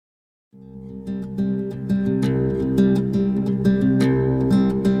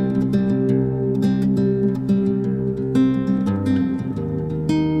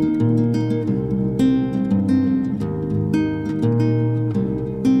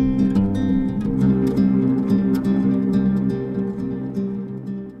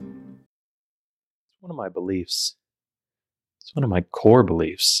beliefs. It's one of my core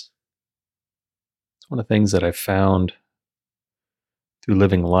beliefs. It's one of the things that I've found through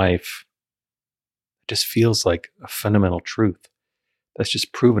living life. It just feels like a fundamental truth that's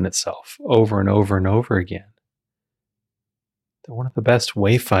just proven itself over and over and over again. That one of the best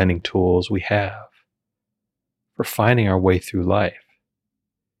wayfinding tools we have for finding our way through life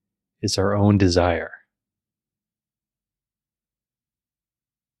is our own desire.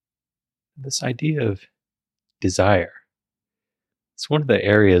 This idea of desire, it's one of the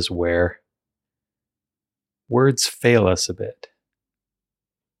areas where words fail us a bit.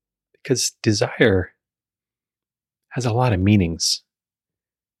 Because desire has a lot of meanings.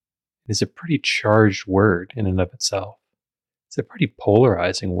 It is a pretty charged word in and of itself. It's a pretty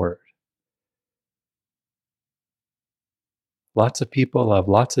polarizing word. Lots of people have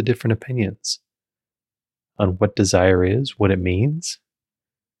lots of different opinions on what desire is, what it means.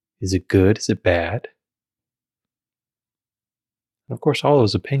 Is it good? Is it bad? And of course, all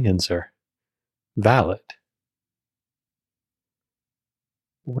those opinions are valid.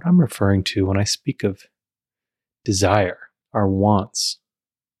 What I'm referring to when I speak of desire, our wants,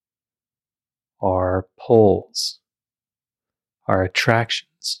 our pulls, our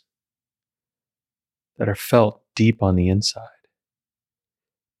attractions that are felt deep on the inside,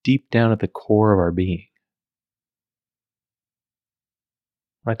 deep down at the core of our being.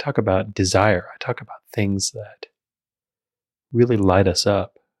 When I talk about desire, I talk about things that really light us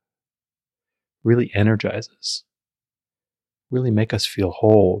up, really energize us, really make us feel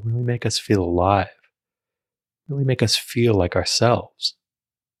whole, really make us feel alive, really make us feel like ourselves,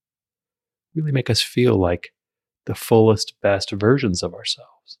 really make us feel like the fullest, best versions of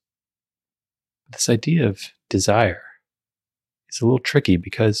ourselves. This idea of desire is a little tricky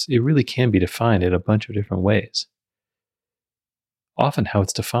because it really can be defined in a bunch of different ways. Often how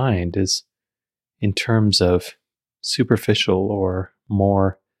it's defined is in terms of superficial or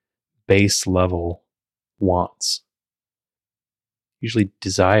more base level wants. Usually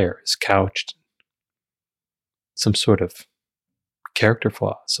desire is couched in some sort of character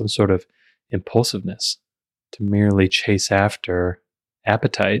flaw, some sort of impulsiveness to merely chase after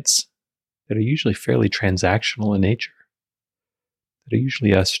appetites that are usually fairly transactional in nature, that are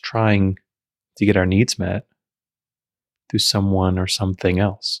usually us trying to get our needs met through someone or something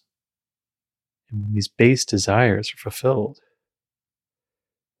else. And when these base desires are fulfilled,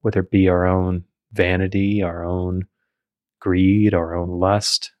 whether it be our own vanity, our own greed, our own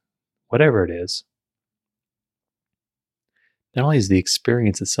lust, whatever it is, not only is the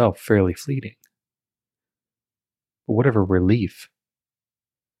experience itself fairly fleeting, but whatever relief,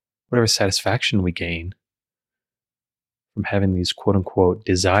 whatever satisfaction we gain from having these quote-unquote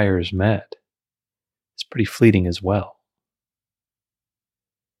desires met is pretty fleeting as well.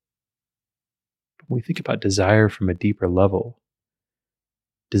 But when we think about desire from a deeper level,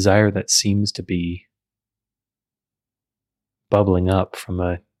 desire that seems to be bubbling up from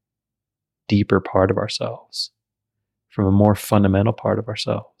a deeper part of ourselves, from a more fundamental part of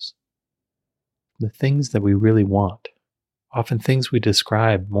ourselves, the things that we really want, often things we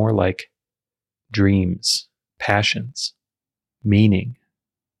describe more like dreams, passions, meaning.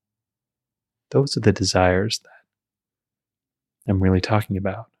 Those are the desires that I'm really talking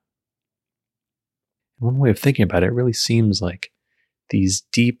about. And one way of thinking about it, it really seems like these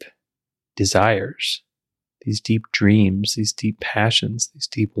deep desires, these deep dreams, these deep passions, these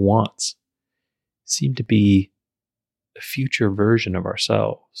deep wants seem to be a future version of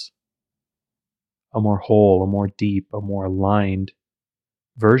ourselves, a more whole, a more deep, a more aligned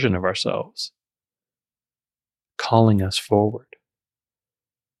version of ourselves, calling us forward,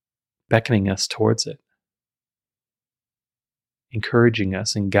 beckoning us towards it, encouraging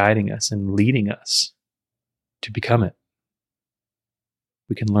us and guiding us and leading us to become it.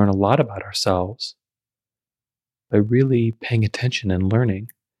 We can learn a lot about ourselves by really paying attention and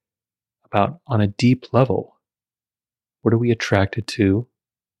learning about, on a deep level, what are we attracted to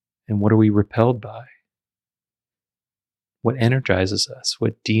and what are we repelled by? What energizes us?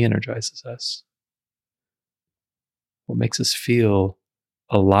 What de-energizes us? What makes us feel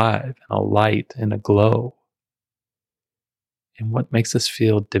alive and alight and aglow? And what makes us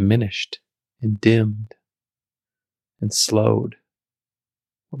feel diminished and dimmed and slowed?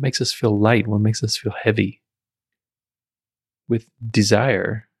 What makes us feel light? What makes us feel heavy? With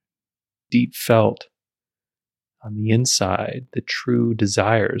desire, deep felt on the inside, the true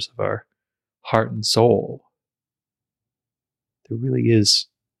desires of our heart and soul, there really is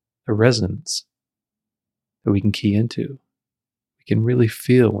a resonance that we can key into. We can really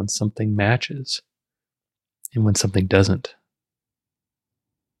feel when something matches and when something doesn't.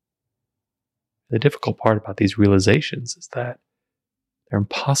 The difficult part about these realizations is that they're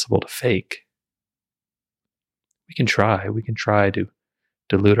impossible to fake. We can try to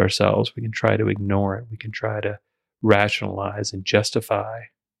delude ourselves, we can try to ignore it, we can try to rationalize and justify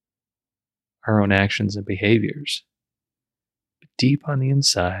our own actions and behaviors. But deep on the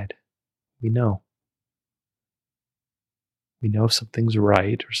inside, we know. We know something's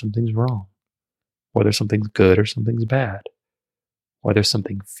right or something's wrong, whether something's good or something's bad, whether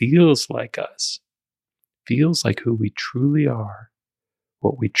something feels like us, feels like who we truly are,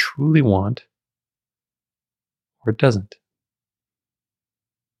 what we truly want, or it doesn't.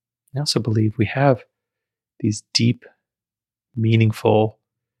 I also believe we have these deep, meaningful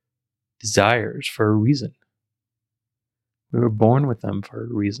desires for a reason. We were born with them for a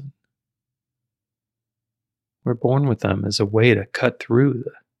reason. We're born with them as a way to cut through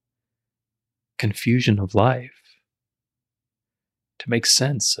the confusion of life, to make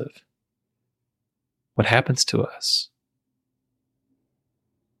sense of what happens to us.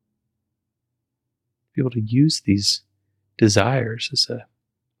 Be able to use these desires as a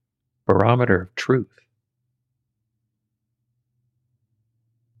barometer of truth.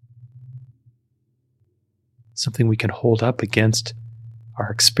 Something we can hold up against our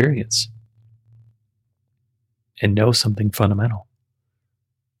experience and know something fundamental.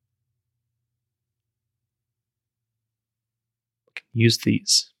 We can use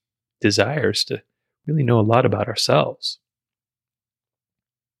these desires to really know a lot about ourselves,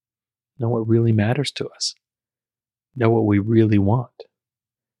 know what really matters to us, know what we really want,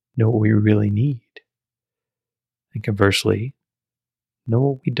 know what we really need, and conversely, know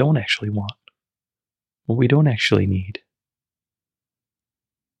what we don't actually want, what we don't actually need.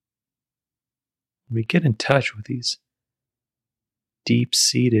 When we get in touch with these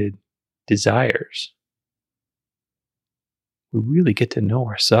deep-seated desires, we really get to know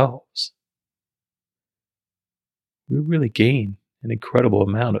ourselves. We really gain an incredible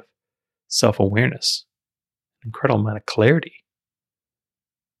amount of self-awareness, an incredible amount of clarity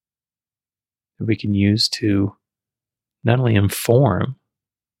that we can use to not only inform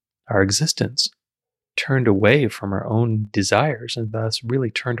our existence, turned away from our own desires and thus really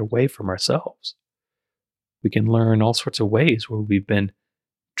turned away from ourselves. We can learn all sorts of ways where we've been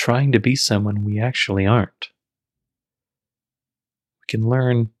trying to be someone we actually aren't. We can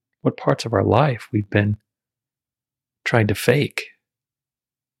learn what parts of our life we've been trying to fake.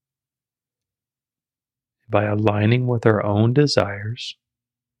 By aligning with our own desires,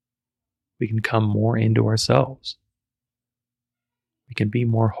 we can come more into ourselves. We can be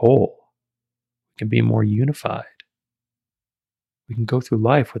more whole. We can be more unified. We can go through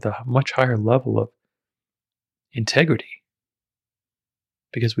life with a much higher level of integrity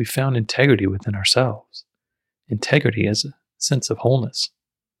because we found integrity within ourselves. Integrity as a sense of wholeness,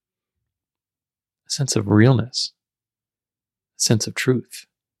 a sense of realness, a sense of truth.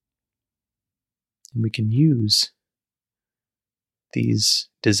 And we can use these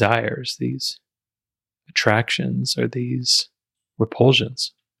desires, these attractions, or these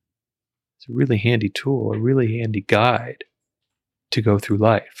repulsions. It's a really handy tool, a really handy guide to go through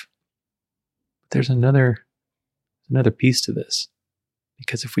life. But there's another piece to this.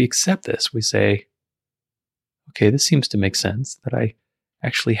 Because if we accept this, we say, okay, this seems to make sense, that I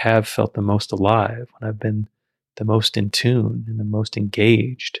actually have felt the most alive when I've been the most in tune and the most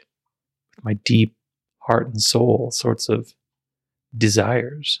engaged with my deep heart and soul sorts of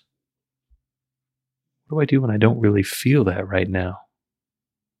desires. What do I do when I don't really feel that right now?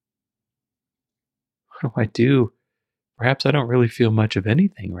 What do I do? Perhaps I don't really feel much of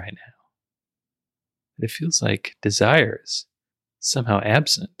anything right now. It feels like desire is somehow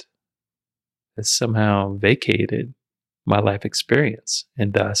absent, has somehow vacated my life experience,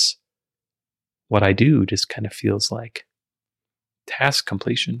 and thus what I do just kind of feels like task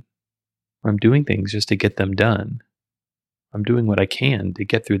completion, where I'm doing things just to get them done. I'm doing what I can to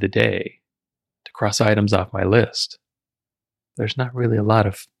get through the day, to cross items off my list. There's not really a lot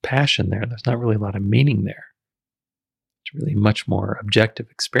of passion there. There's not really a lot of meaning there. It's really a much more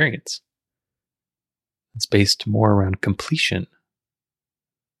objective experience. It's based more around completion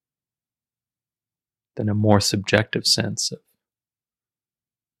than a more subjective sense of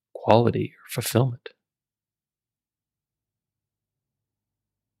quality or fulfillment.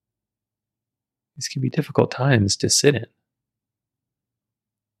 These can be difficult times to sit in.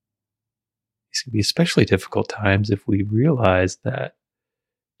 These can be especially difficult times if we realize that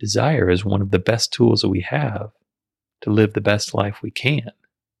desire is one of the best tools that we have to live the best life we can,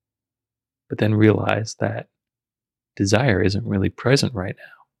 but then realize that desire isn't really present right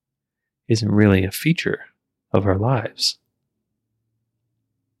now, isn't really a feature of our lives.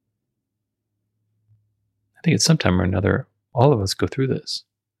 I think at some time or another, all of us go through this.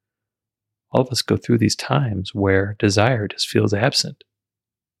 All of us go through these times where desire just feels absent,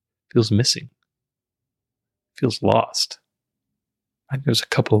 feels missing, feels lost. I think there's a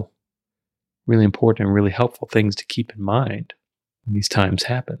couple really important and really helpful things to keep in mind when these times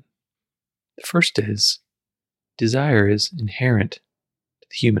happen. The first is desire is inherent to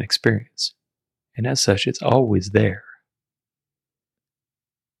the human experience, and as such, it's always there.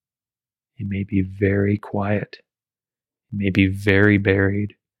 It may be very quiet, it may be very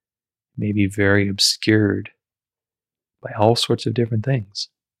buried, it may be very obscured by all sorts of different things,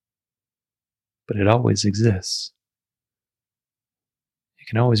 but it always exists. It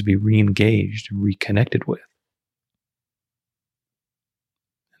can always be re-engaged and reconnected with.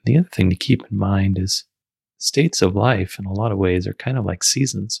 And the other thing to keep in mind is states of life, in a lot of ways, are kind of like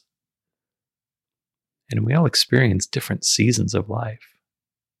seasons. And we all experience different seasons of life.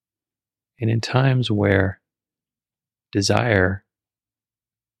 And in times where desire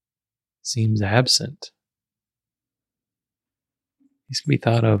seems absent, these can be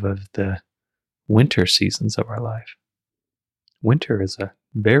thought of as the winter seasons of our life. Winter is a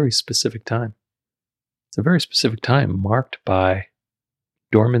very specific time. It's a very specific time marked by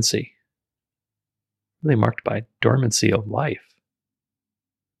dormancy, really marked by dormancy of life.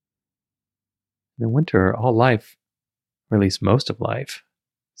 In winter, all life, or at least most of life,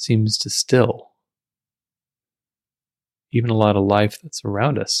 seems to still. Even a lot of life that's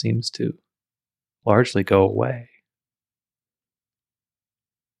around us seems to largely go away.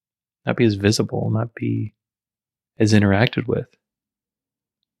 Not be as visible, not be as interacted with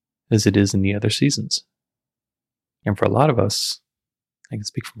as it is in the other seasons. And for a lot of us, I can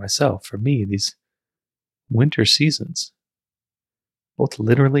speak for myself, for me, these winter seasons, both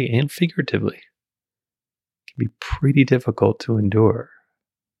literally and figuratively, can be pretty difficult to endure.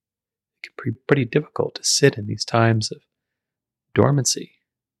 It can be pretty difficult to sit in these times of dormancy.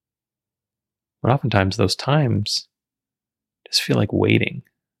 But oftentimes those times just feel like waiting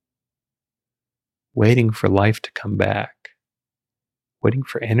for life to come back, waiting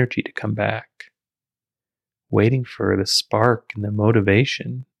for energy to come back, waiting for the spark and the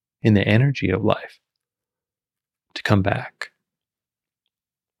motivation and the energy of life to come back.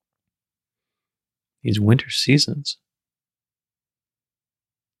 These winter seasons,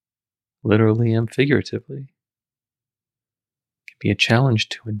 literally and figuratively, can be a challenge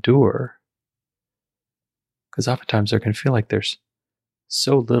to endure, because oftentimes there can feel like there's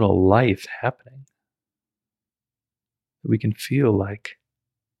so little life happening that we can feel like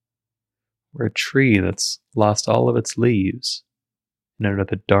we're a tree that's lost all of its leaves, and under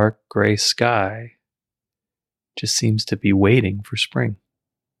the dark gray sky just seems to be waiting for spring.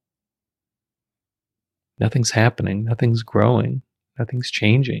 Nothing's happening, nothing's growing, nothing's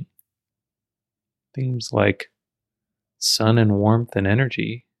changing. Things like sun and warmth and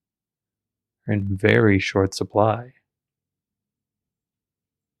energy are in very short supply.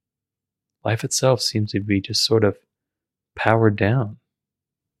 Life itself seems to be just sort of powered down.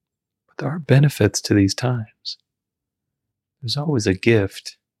 But there are benefits to these times. There's always a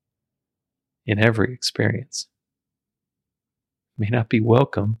gift in every experience. It may not be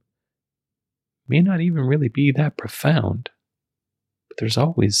welcome, may not even really be that profound, but there's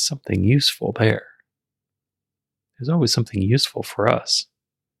always something useful there. There's always something useful for us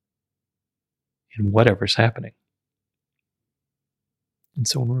in whatever's happening. And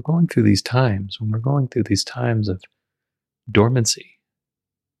so when we're going through these times, of dormancy,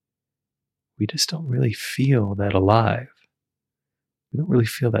 we just don't really feel that alive. We don't really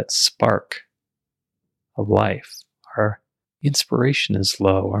feel that spark of life. Our inspiration is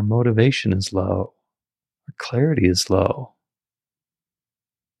low, our motivation is low, our clarity is low.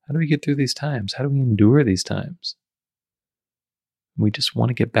 How do we get through these times? How do we endure these times? We just want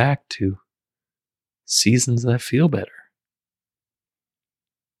to get back to seasons that feel better.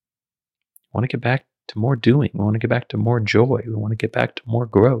 We want to get back to more doing. We want to get back to more joy. We want to get back to more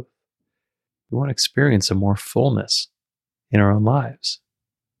growth. We want to experience a more fullness in our own lives.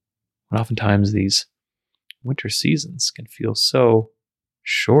 And oftentimes these winter seasons can feel so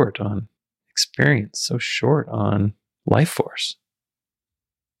short on experience, so short on life force.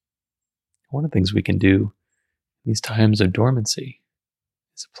 One of the things we can do in these times of dormancy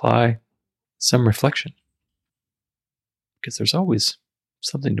is apply some reflection. Because there's always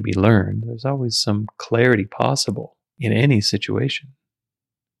something to be learned. There's always some clarity possible in any situation.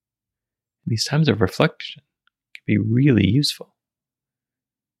 These times of reflection can be really useful.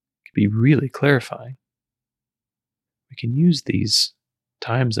 It can be really clarifying. We can use these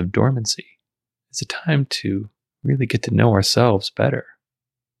times of dormancy as a time to really get to know ourselves better.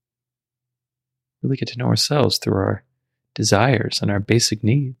 Really get to know ourselves through our desires and our basic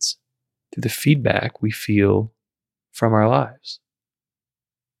needs, through the feedback we feel from our lives.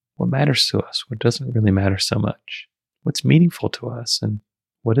 What matters to us, what doesn't really matter so much, what's meaningful to us and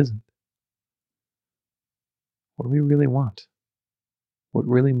what isn't. What do we really want? What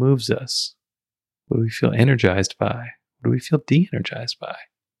really moves us? What do we feel energized by? What do we feel de-energized by?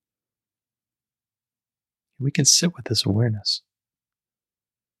 And we can sit with this awareness.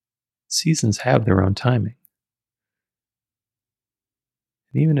 Seasons have their own timing.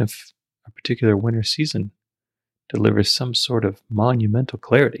 And even if a particular winter season delivers some sort of monumental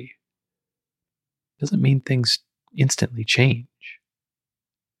clarity, it doesn't mean things instantly change.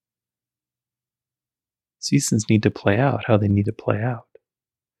 Seasons need to play out how they need to play out.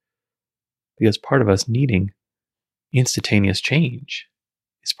 Because part of us needing instantaneous change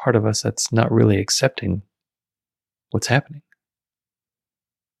is part of us that's not really accepting what's happening.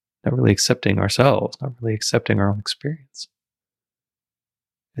 Not really accepting ourselves, not really accepting our own experience.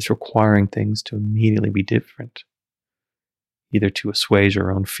 It's requiring things to immediately be different, either to assuage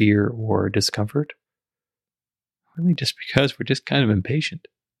our own fear or discomfort, really just because we're just kind of impatient.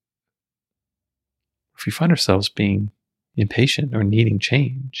 If we find ourselves being impatient or needing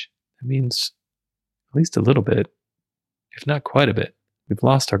change, that means at least a little bit, if not quite a bit, we've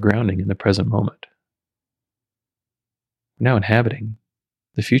lost our grounding in the present moment. We're now inhabiting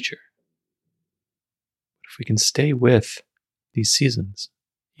the future. But if we can stay with these seasons,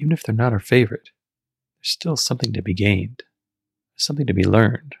 even if they're not our favorite, there's still something to be gained. There's something to be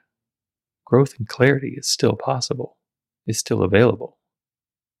learned. Growth and clarity is still possible, is still available.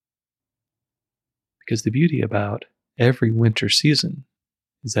 Because the beauty about every winter season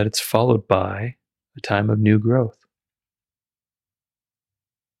is that it's followed by a time of new growth.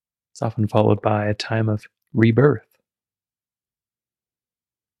 It's often followed by a time of rebirth.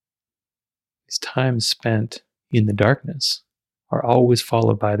 These times spent in the darkness are always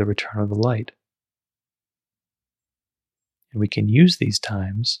followed by the return of the light. And we can use these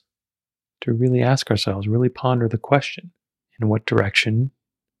times to really ask ourselves, really ponder the question, in what direction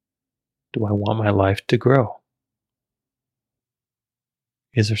do I want my life to grow?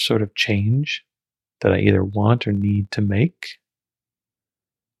 Is there sort of change that I either want or need to make?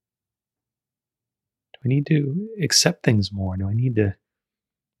 Do I need to accept things more? Do I need to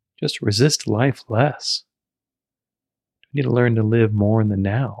just resist life less? Do I need to learn to live more in the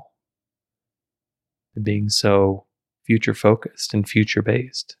now than being so future focused and future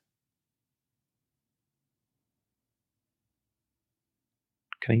based?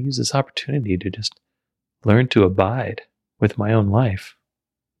 Can I use this opportunity to just learn to abide with my own life?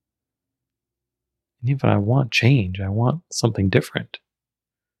 And even if I want change, I want something different,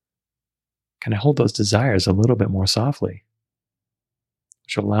 can I hold those desires a little bit more softly,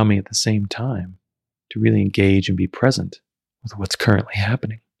 which will allow me at the same time to really engage and be present with what's currently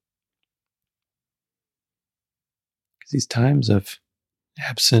happening? Because these times of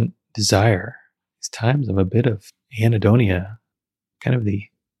absent desire, these times of a bit of anhedonia, kind of the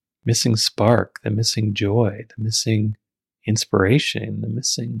missing spark, the missing joy, the missing inspiration, the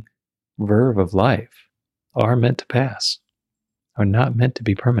missing verve of life, are meant to pass, are not meant to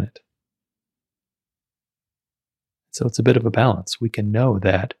be permanent. So it's a bit of a balance. We can know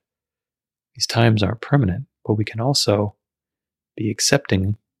that these times aren't permanent, but we can also be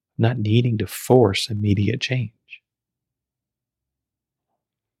accepting, not needing to force immediate change.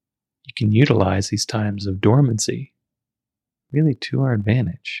 You can utilize these times of dormancy really to our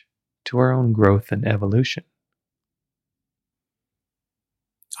advantage, to our own growth and evolution.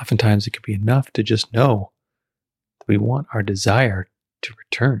 Oftentimes it can be enough to just know that we want our desire to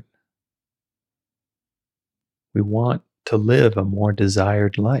return. We want to live a more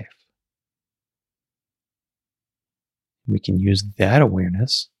desired life. We can use that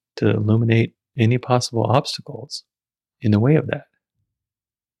awareness to illuminate any possible obstacles in the way of that.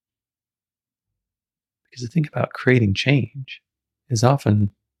 Because the thing about creating change is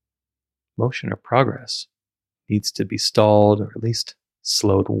often motion or progress needs to be stalled or at least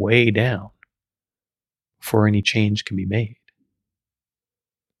slowed way down before any change can be made.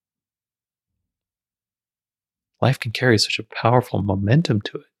 Life can carry such a powerful momentum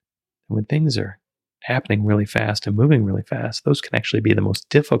to it. And when things are happening really fast and moving really fast, those can actually be the most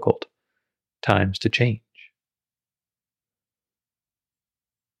difficult times to change.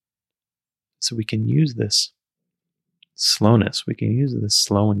 So we can use this slowness, we can use this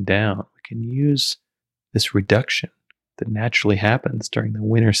slowing down, we can use this reduction that naturally happens during the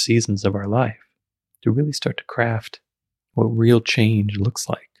winter seasons of our life to really start to craft what real change looks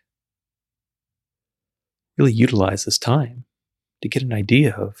like. Really utilize this time to get an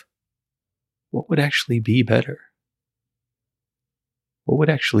idea of what would actually be better? What would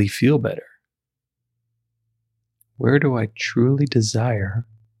actually feel better? Where do I truly desire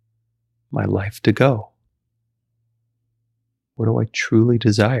my life to go? What do I truly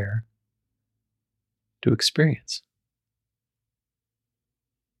desire to experience?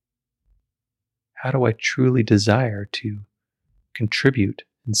 How do I truly desire to contribute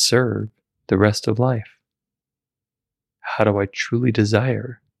and serve the rest of life? How do I truly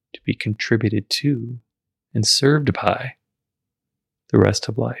desire to be contributed to and served by the rest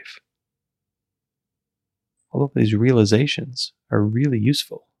of life? All of these realizations are really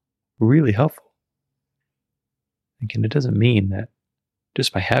useful, really helpful. Again, it doesn't mean that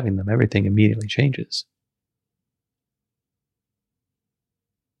just by having them, everything immediately changes.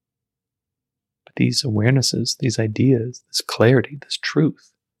 But these awarenesses, these ideas, this clarity, this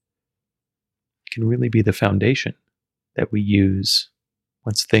truth can really be the foundation that we use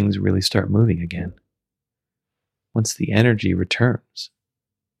once things really start moving again. Once the energy returns,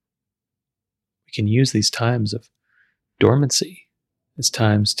 we can use these times of dormancy as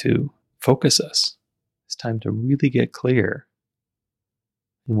times to focus us. It's time to really get clear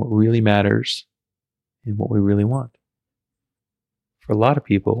in what really matters and what we really want. For a lot of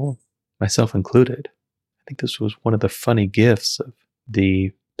people, myself included, I think this was one of the funny gifts of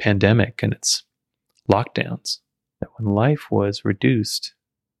the pandemic and its lockdowns, that when life was reduced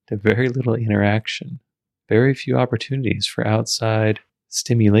to very little interaction, very few opportunities for outside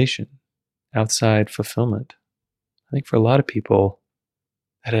stimulation, outside fulfillment, I think for a lot of people,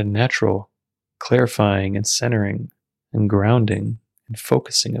 that had a natural clarifying and centering and grounding and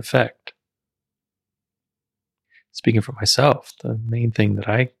focusing effect. Speaking for myself, the main thing that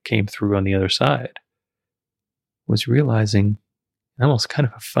I came through on the other side was realizing, in almost kind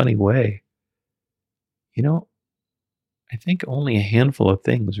of a funny way, I think only a handful of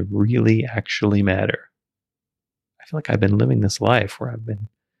things really actually matter. I feel like I've been living this life where I've been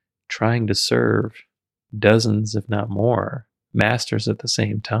trying to serve dozens, if not more, masters at the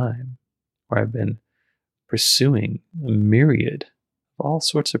same time, where I've been pursuing a myriad of all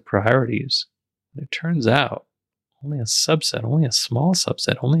sorts of priorities. And it turns out only a subset, only a small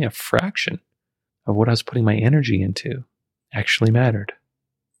subset, only a fraction of what I was putting my energy into actually mattered.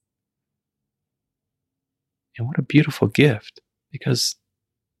 And what a beautiful gift, because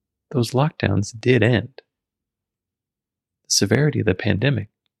those lockdowns did end. The severity of the pandemic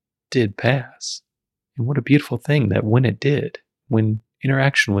did pass. And what a beautiful thing that when it did, when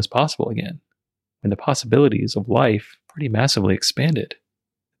interaction was possible again, when the possibilities of life pretty massively expanded,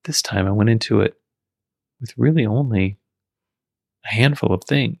 this time I went into it with really only a handful of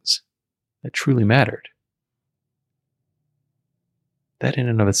things that truly mattered. That in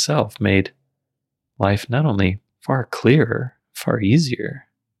and of itself made life not only far clearer, far easier,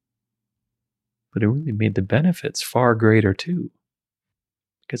 but it really made the benefits far greater too.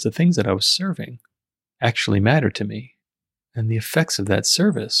 Because the things that I was serving actually mattered to me, and the effects of that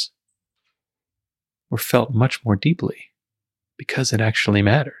service were felt much more deeply because it actually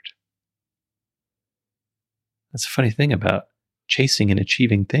mattered. That's a funny thing about chasing and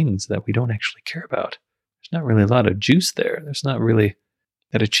achieving things that we don't actually care about. There's not really a lot of juice there. There's not really,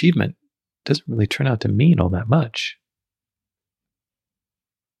 that achievement doesn't really turn out to mean all that much.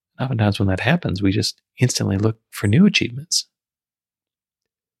 Oftentimes when that happens, we just instantly look for new achievements,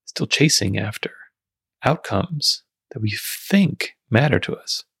 still chasing after outcomes that we think matter to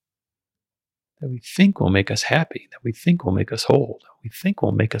us, that we think will make us happy, that we think will make us whole, that we think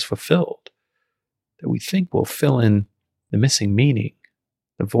will make us fulfilled, that we think will fill in the missing meaning,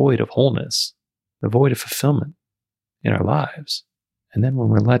 the void of wholeness, the void of fulfillment in our lives. And then when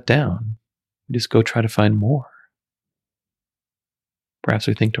we're let down, we just go try to find more. Perhaps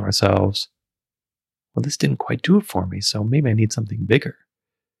we think to ourselves, well, this didn't quite do it for me, so maybe I need something bigger.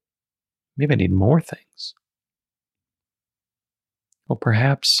 Maybe I need more things. Well,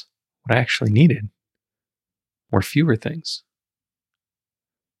 perhaps what I actually needed were fewer things.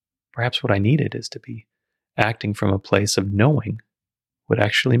 Perhaps what I needed is to be acting from a place of knowing what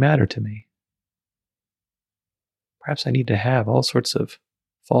actually mattered to me. Perhaps I need to have all sorts of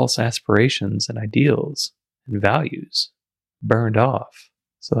false aspirations and ideals and values burned off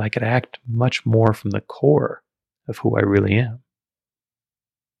so that I could act much more from the core of who I really am.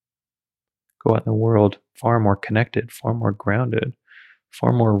 Go out in the world far more connected, far more grounded,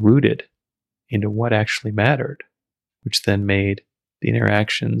 far more rooted into what actually mattered, which then made the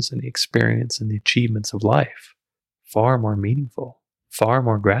interactions and the experience and the achievements of life far more meaningful, far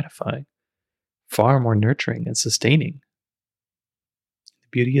more gratifying, far more nurturing and sustaining. The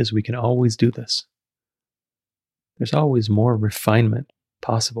beauty is we can always do this. There's always more refinement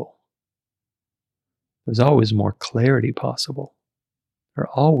possible. There's always more clarity possible. There are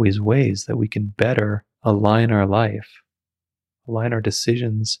always ways that we can better align our life, align our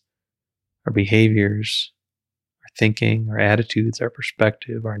decisions, our behaviors, our thinking, our attitudes, our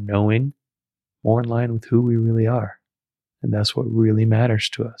perspective, our knowing, more in line with who we really are. And that's what really matters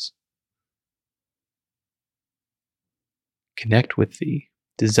to us. Connect with the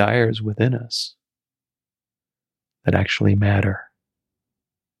desires within us that actually matter.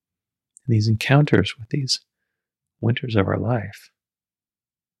 And these encounters with these winters of our life,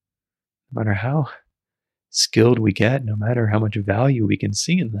 no matter how skilled we get, no matter how much value we can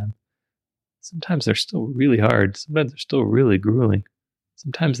see in them, sometimes they're still really hard. Sometimes they're still really grueling.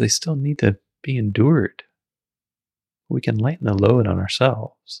 Sometimes they still need to be endured. We can lighten the load on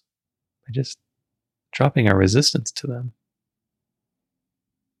ourselves by just dropping our resistance to them.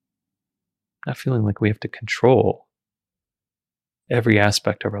 Not feeling like we have to control every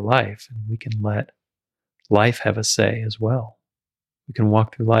aspect of our life, and we can let life have a say as well. We can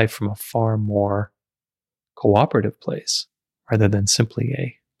walk through life from a far more cooperative place rather than simply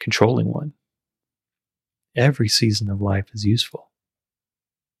a controlling one. Every season of life is useful.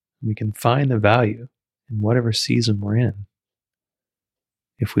 We can find the value in whatever season we're in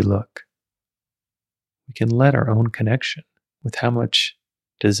if we look. We can let our own connection with how much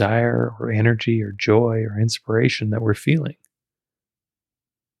desire or energy or joy or inspiration that we're feeling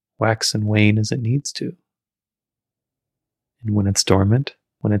wax and wane as it needs to. And when it's dormant,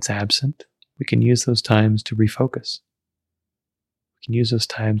 when it's absent, we can use those times to refocus. We can use those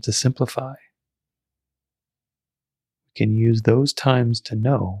times to simplify. We can use those times to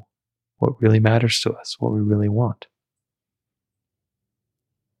know what really matters to us, what we really want.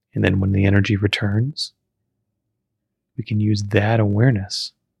 And then when the energy returns, we can use that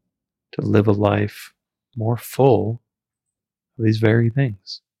awareness to live a life more full of these very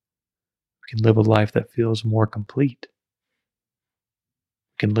things. We can live a life that feels more complete.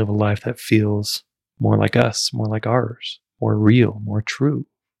 We can live a life that feels more like us, more like ours, more real, more true.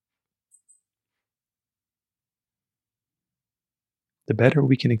 The better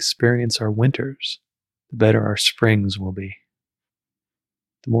we can experience our winters, the better our springs will be.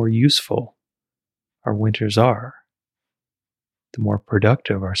 The more useful our winters are, the more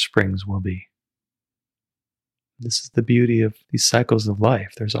productive our springs will be. This is the beauty of these cycles of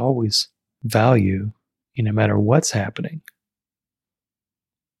life. There's always value in no matter what's happening.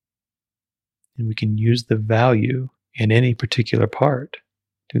 And we can use the value in any particular part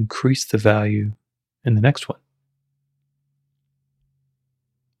to increase the value in the next one.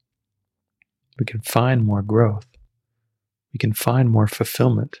 We can find more growth. We can find more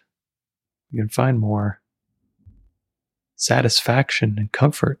fulfillment. We can find more satisfaction and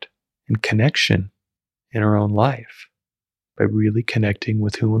comfort and connection in our own life by really connecting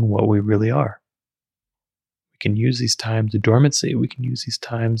with who and what we really are. We can use these times of dormancy. We can use these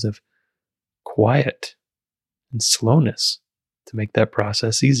times of quiet and slowness to make that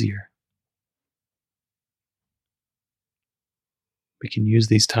process easier. We can use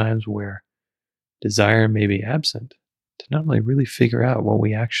these times where desire may be absent to not only really figure out what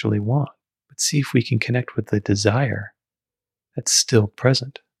we actually want, but see if we can connect with the desire that's still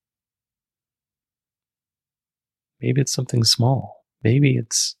present. Maybe it's something small. Maybe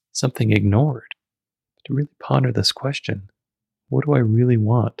it's something ignored. But to really ponder this question, what do I really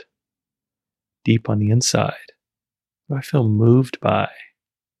want deep on the inside? What do I feel moved by?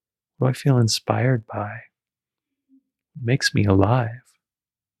 What do I feel inspired by? What makes me alive?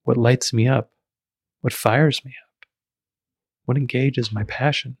 What lights me up? What fires me up? What engages my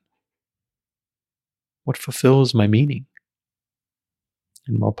passion? What fulfills my meaning?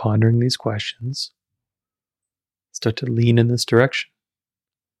 And while pondering these questions, start to lean in this direction.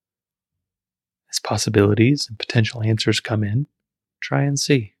 As possibilities and potential answers come in, try and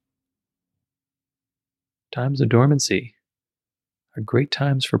see. Times of dormancy are great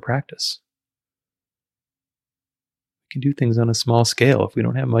times for practice. We can do things on a small scale. If we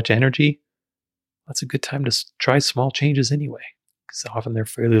don't have much energy, that's a good time to try small changes anyway, because often they're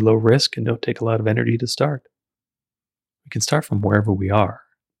fairly low risk and don't take a lot of energy to start. We can start from wherever we are.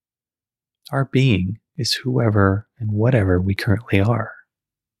 Our being is whoever and whatever we currently are.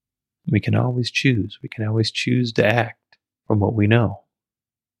 We can always choose. We can always choose to act from what we know.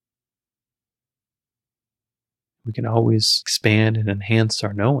 We can always expand and enhance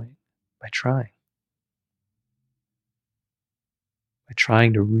our knowing by trying. By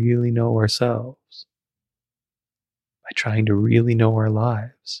trying to really know ourselves. By trying to really know our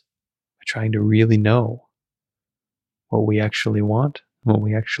lives. By trying to really know what we actually want and what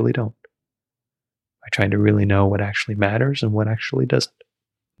we actually don't. By trying to really know what actually matters and what actually doesn't.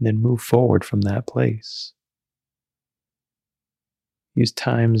 and then move forward from that place. Use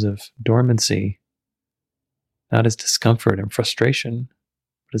times of dormancy not as discomfort and frustration,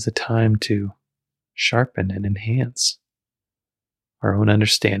 but as a time to sharpen and enhance our own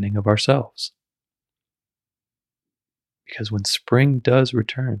understanding of ourselves. Because when spring does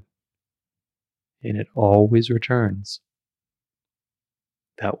return, and it always returns,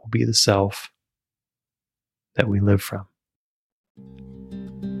 that will be the self that we live from.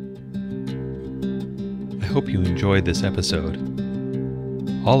 I hope you enjoyed this episode.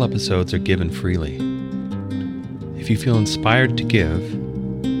 All episodes are given freely. If you feel inspired to give,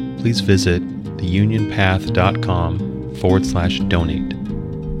 please visit theunionpath.com/donate.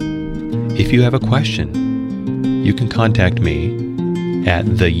 If you have a question, you can contact me at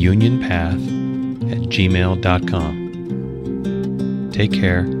theunionpath@gmail.com. Take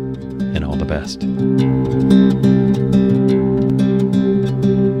care and all the best.